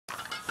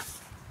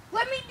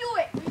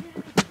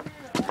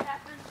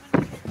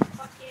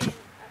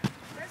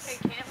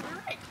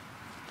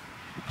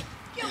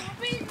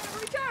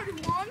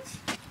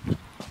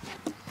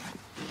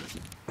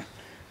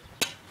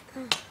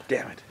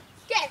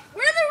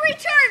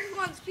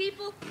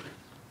do.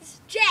 This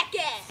is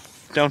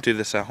jackass. Don't do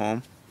this at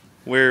home.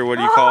 We're what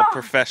do you call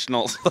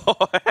professionals?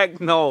 Oh heck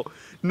no.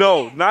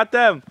 No, not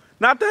them.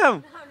 Not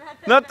them.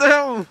 Not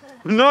them.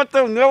 Not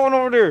them. That one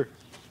over there.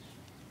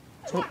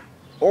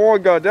 Oh my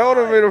god, that would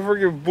have made a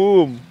freaking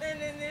boom. And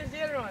then there's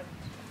the other one.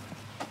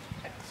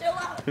 Chill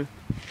out.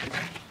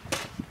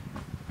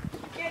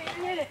 Can't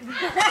even hit it.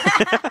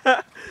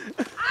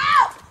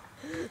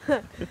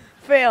 Ow!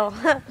 Fail.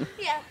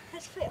 Yeah,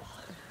 that's fail.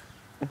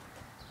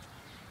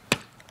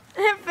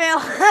 Fail.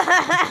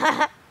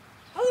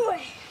 Other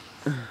way.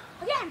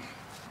 Again.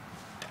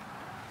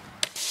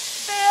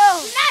 Fail.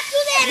 Do not do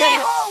that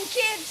at home,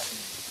 kids.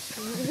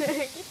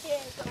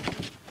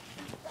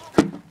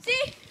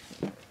 See?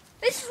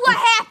 This is what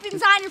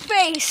happens on your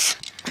face.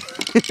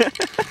 That's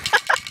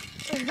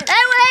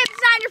what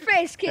happens on your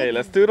face, kids. Hey,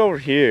 let's do it over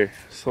here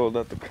so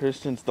that the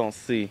Christians don't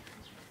see.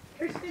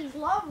 Christians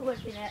love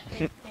looking at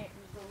things.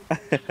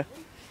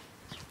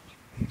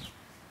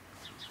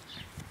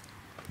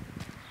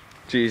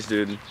 Jeez,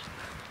 dude. On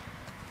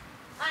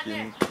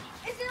there.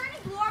 Is there any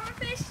glue on my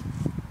face?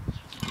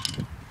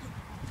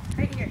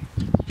 Right here.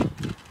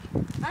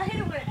 I hit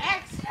it with an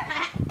axe.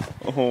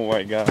 Oh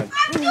my god.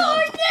 I'm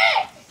doing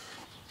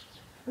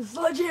this!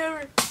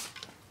 Sledgehammer.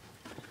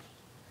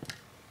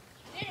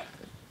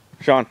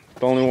 Sean,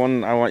 the only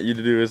one I want you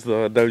to do is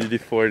the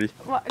WD-40.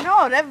 What?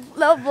 No,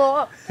 that'll blow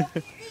up.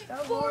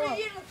 40 and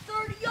a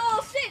 30,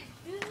 y'all sit.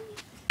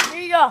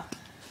 Here you go.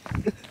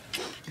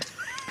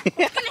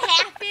 What's gonna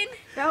happen?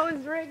 That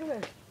one's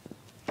regular.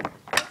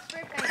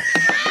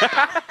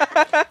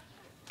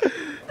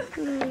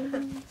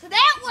 So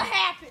that what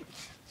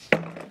happens.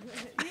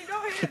 You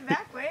don't hit it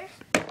that way.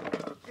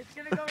 It's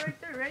gonna go right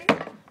there. Ready?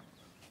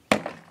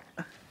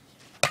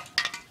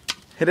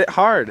 Hit it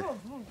hard. If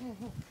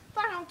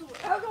I don't do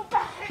it, I'll go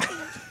back.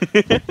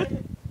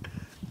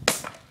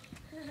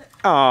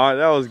 Aw,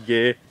 that was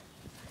gay.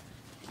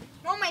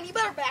 No, man, you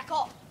better back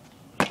up.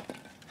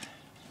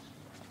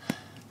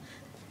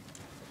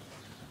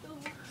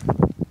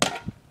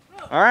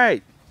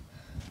 Alright.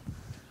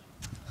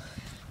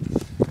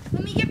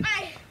 Let me get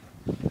my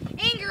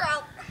anger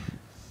out.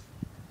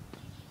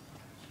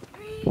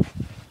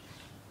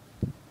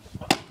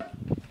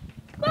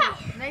 Wow.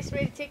 Nice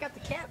way to take out the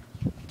cap.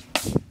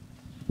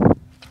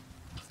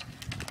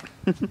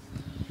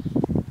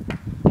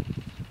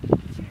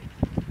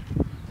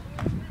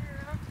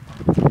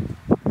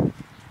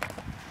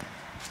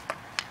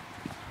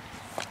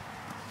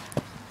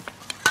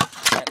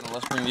 Alright, now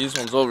let's bring these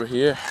ones over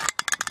here.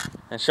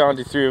 And Sean,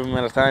 do 3 of them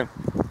at a time.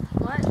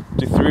 What?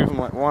 Do 3 of them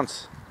at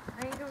once.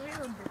 I ain't gonna be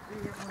able to do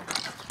 3 at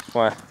once.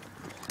 Why?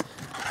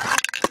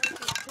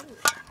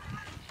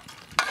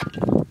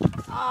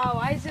 Oh,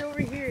 why is it over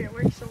here? It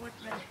works so much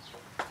better.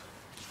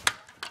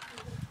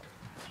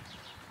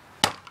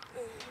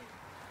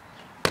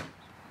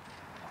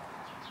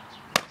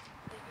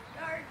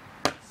 Guard,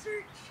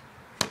 search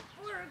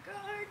for a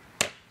guard.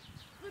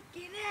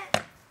 Looking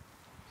at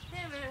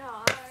him and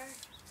hard.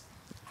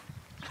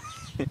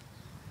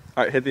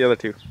 Alright, hit the other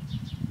 2.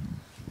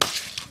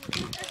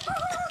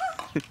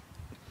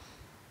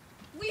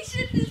 We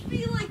should just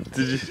be like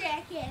Did you- Jack